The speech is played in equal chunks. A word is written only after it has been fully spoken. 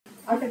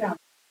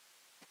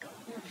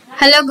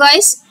Hello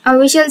guys,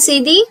 we shall see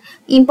the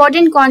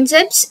important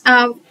concepts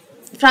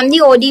from the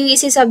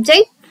ODEVC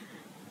subject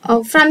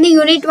from the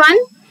unit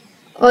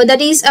 1,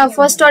 that is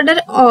first order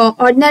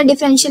ordinary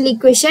differential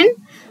equation.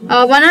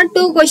 1 or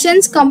 2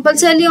 questions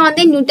compulsorily on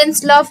the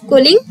Newton's law of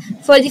cooling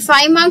for the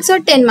 5 marks or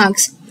 10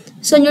 marks.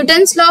 So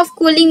Newton's law of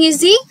cooling is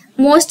the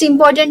most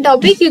important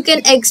topic. You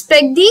can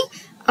expect the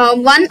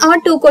 1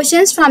 or 2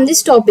 questions from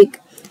this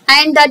topic,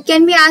 and that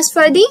can be asked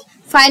for the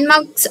 5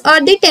 marks or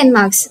the 10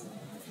 marks.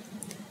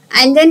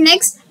 And then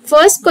next,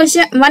 first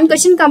question, 1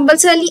 question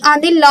compulsorily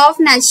on the law of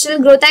natural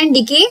growth and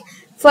decay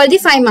for the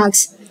 5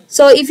 marks.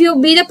 So if you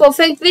be the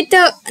perfect with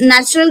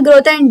natural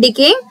growth and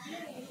decay,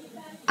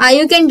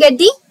 you can get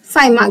the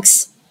 5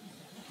 marks.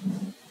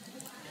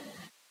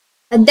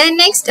 Then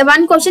next,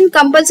 1 question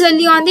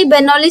compulsorily on the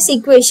Bernoulli's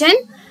equation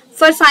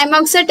for 5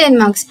 marks or 10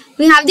 marks.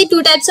 We have the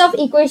 2 types of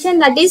equation,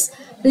 that is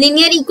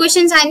linear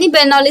equations and the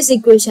Bernoulli's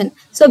equation.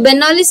 So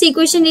Bernoulli's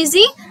equation is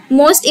the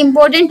most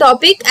important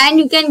topic, and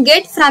you can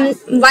get from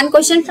 1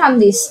 question from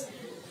this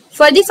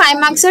for the 5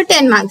 marks or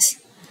 10 marks.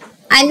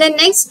 And then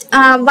next,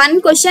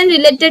 1 question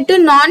related to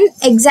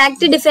non-exact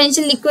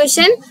differential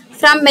equation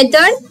from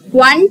method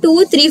 1,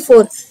 2, 3,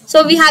 4.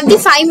 So we have the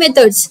 5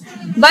 methods,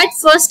 but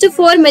first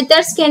 4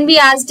 methods can be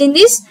asked in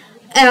this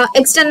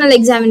external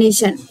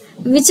examination,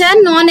 which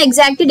are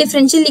non-exact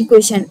differential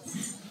equation,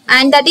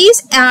 and that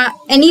is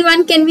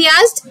anyone can be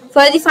asked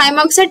for the 5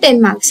 marks or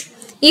 10 marks.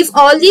 If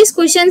all these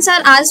questions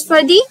are asked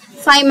for the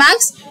 5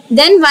 marks,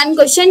 then 1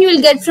 question you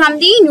will get from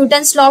the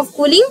Newton's law of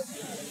cooling,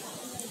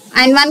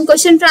 and 1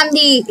 question from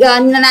the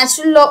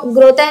natural law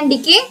growth and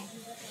decay,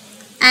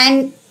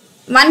 and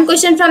 1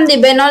 question from the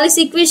Bernoulli's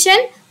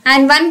equation,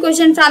 and 1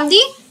 question from the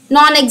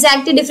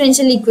non-exact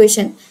differential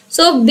equation.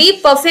 So be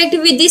perfect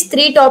with these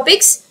 3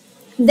 topics,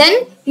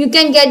 then you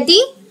can get the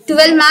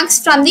 12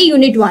 marks from the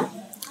unit 1.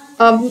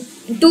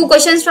 2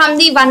 questions from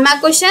the 1 mark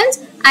questions,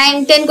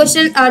 and 10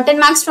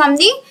 marks from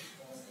the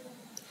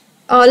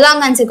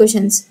long answer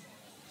questions.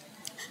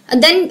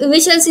 Then we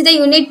shall see the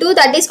unit 2,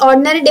 that is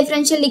ordinary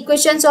differential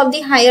equations of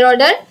the higher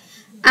order.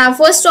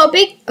 First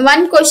topic,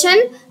 1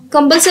 question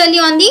compulsorily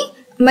on the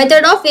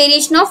method of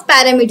variation of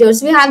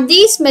parameters. We have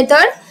this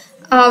method,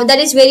 that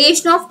is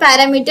variation of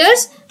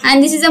parameters,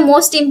 and this is the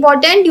most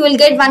important. You will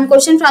get 1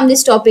 question from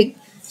this topic,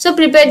 so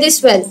prepare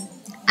this well.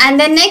 And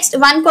then next,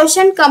 1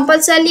 question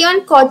compulsorily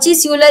on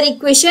Cauchy-Euler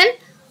equation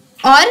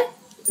or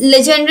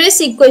Legendre's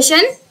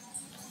equation.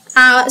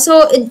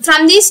 So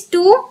from these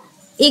 2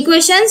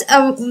 equations,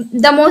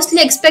 the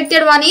mostly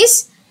expected one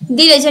is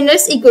the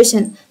Legendre's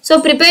equation.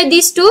 So prepare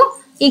these 2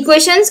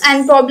 equations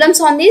and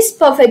problems on this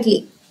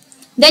perfectly.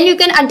 Then you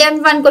can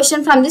attempt 1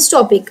 question from this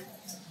topic.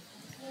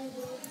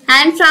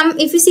 And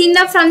if you see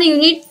from the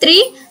unit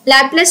 3,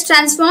 Laplace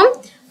transform,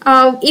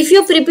 if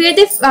you prepare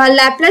the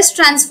Laplace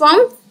transform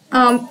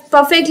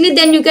perfectly,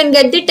 then you can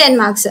get the 10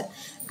 marks.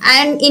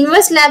 And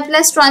inverse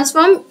Laplace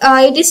transform,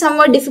 it is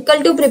somewhat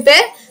difficult to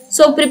prepare,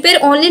 so prepare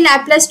only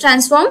Laplace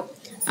transform.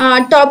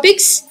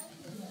 Topics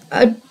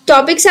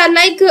are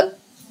like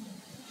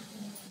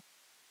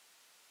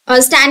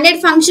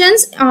standard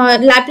functions,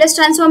 Laplace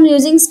transform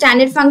using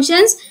standard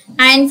functions,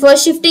 and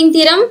first shifting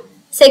theorem,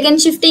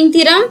 second shifting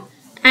theorem,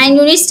 and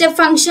unit step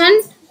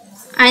function.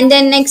 And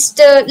then next,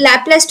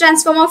 Laplace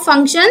transform of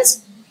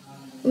functions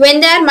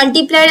when they are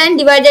multiplied and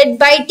divided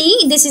by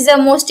t, this is the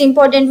most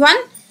important one,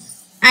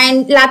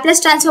 and Laplace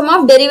transform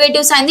of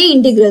derivatives and the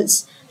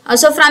integrals.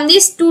 So from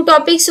these 2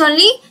 topics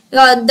only,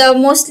 the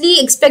mostly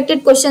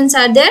expected questions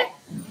are there.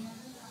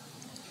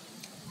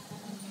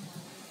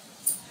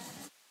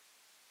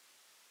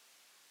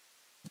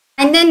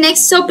 And then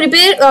next, so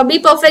prepare, be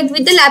perfect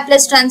with the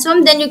Laplace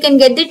transform, then you can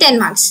get the 10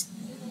 marks.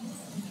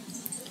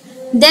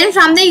 Then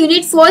from the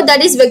unit 4,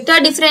 that is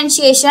vector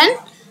differentiation,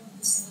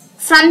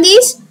 from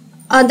these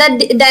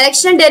the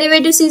directional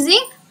derivatives is the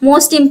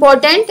most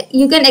important.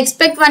 You can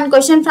expect 1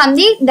 question from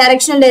the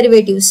directional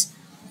derivatives.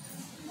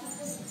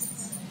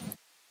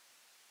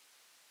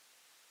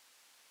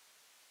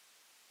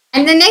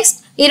 And the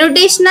next,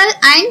 irrotational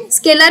and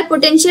scalar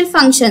potential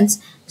functions.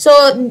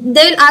 So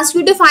they will ask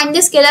you to find the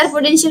scalar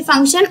potential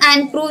function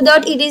and prove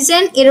that it is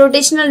an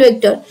irrotational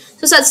vector.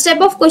 So such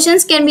type of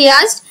questions can be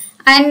asked,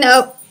 and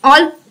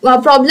all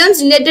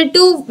problems related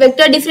to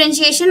vector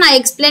differentiation I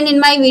explained in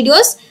my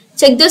videos.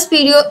 Check those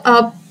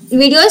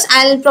videos,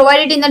 I will provide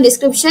it in the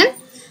description.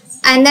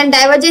 And then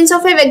divergence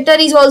of a vector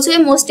is also a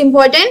most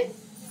important.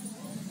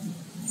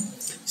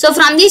 So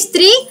from these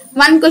 3,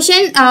 1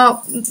 question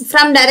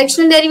from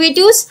directional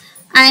derivatives,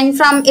 and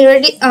from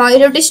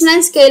irrotational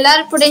and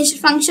scalar potential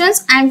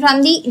functions, and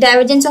from the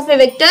divergence of a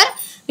vector,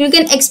 you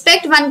can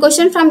expect 1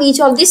 question from each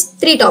of these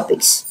 3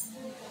 topics.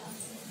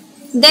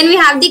 Then we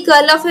have the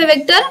curl of a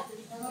vector,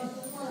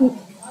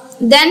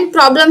 then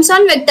problems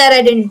on vector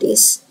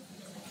identities.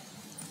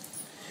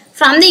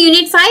 From the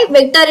unit 5,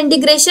 vector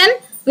integration,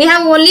 we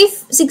have only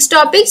 6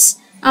 topics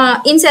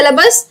in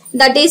syllabus,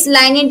 that is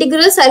line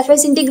integrals,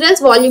 surface integrals,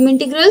 volume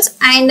integrals,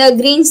 and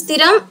Green's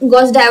theorem,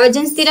 Gauss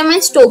divergence theorem,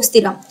 and Stokes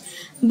theorem.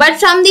 But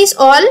from these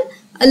all,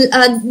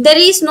 there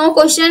is no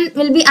question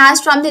will be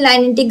asked from the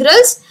line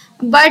integrals,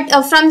 but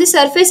from the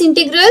surface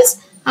integrals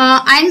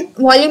and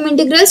volume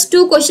integrals,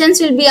 2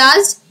 questions will be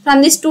asked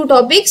from these 2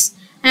 topics,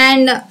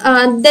 and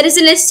there is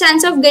a less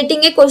chance of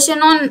getting a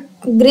question on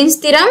Green's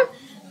theorem,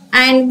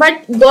 and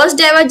but Gauss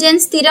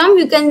divergence theorem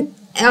you can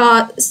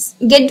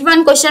get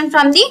 1 question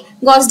from the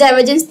Gauss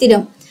divergence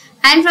theorem,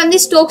 and from the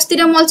Stokes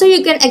theorem also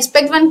you can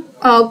expect 1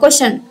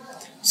 question.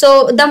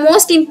 So the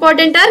most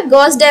important are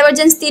Gauss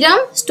divergence theorem,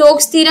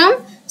 Stokes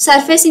theorem,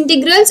 surface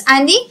integrals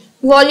and the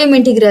volume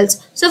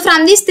integrals. So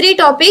from these 3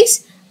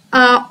 topics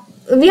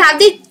we have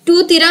the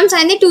 2 theorems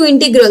and the 2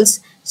 integrals.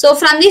 So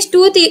from these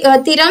 2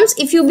 theorems,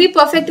 if you be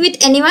perfect with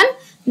anyone,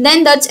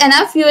 then that's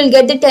enough, you will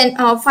get the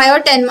 5 or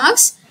 10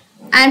 marks.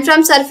 And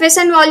from surface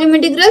and volume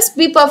integrals,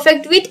 be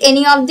perfect with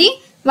any of the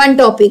 1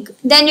 topic,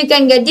 then you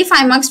can get the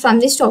 5 marks from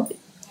this topic.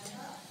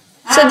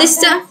 So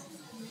this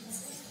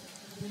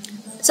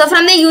so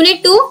from the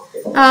unit 2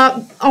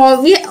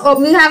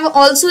 we have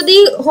also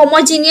the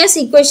homogeneous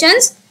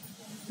equations,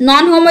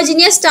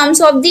 non-homogeneous terms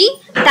of the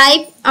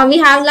type we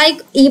have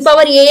like e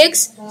power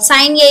ax,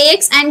 sin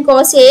ax and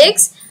cos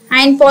ax,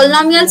 and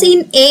polynomials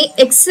in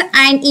ax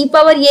and e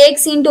power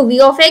ax into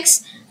v of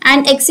x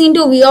and x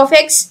into v of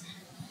x.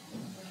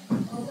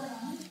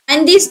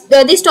 And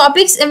these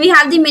topics we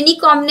have the many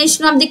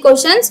combination of the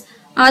questions,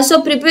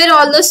 so prepare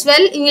all those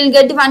well, you will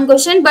get 1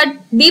 question, but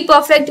be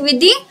perfect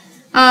with the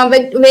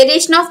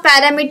variation of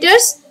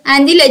parameters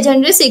and the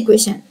Legendre's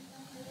equation.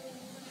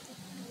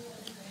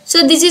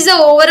 So this is the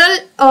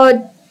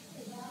overall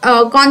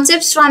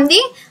concepts from the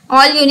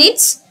all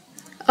units.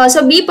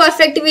 So be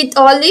perfect with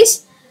all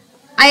this.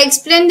 I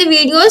explained the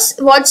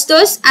videos, watch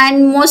those,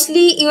 and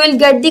mostly you will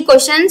get the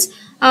questions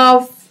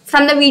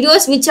from the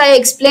videos which I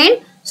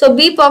explained. So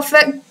be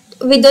perfect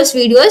with those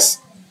videos,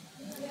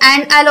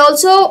 and I'll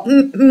also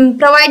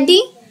provide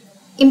the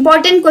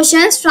important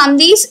questions from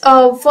these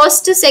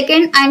first,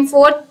 second and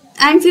fourth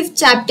and fifth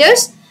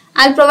chapters.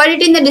 I'll provide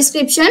it in the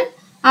description.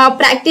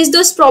 Practice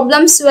those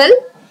problems well,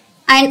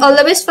 and all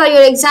the best for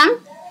your exam.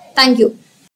 Thank you.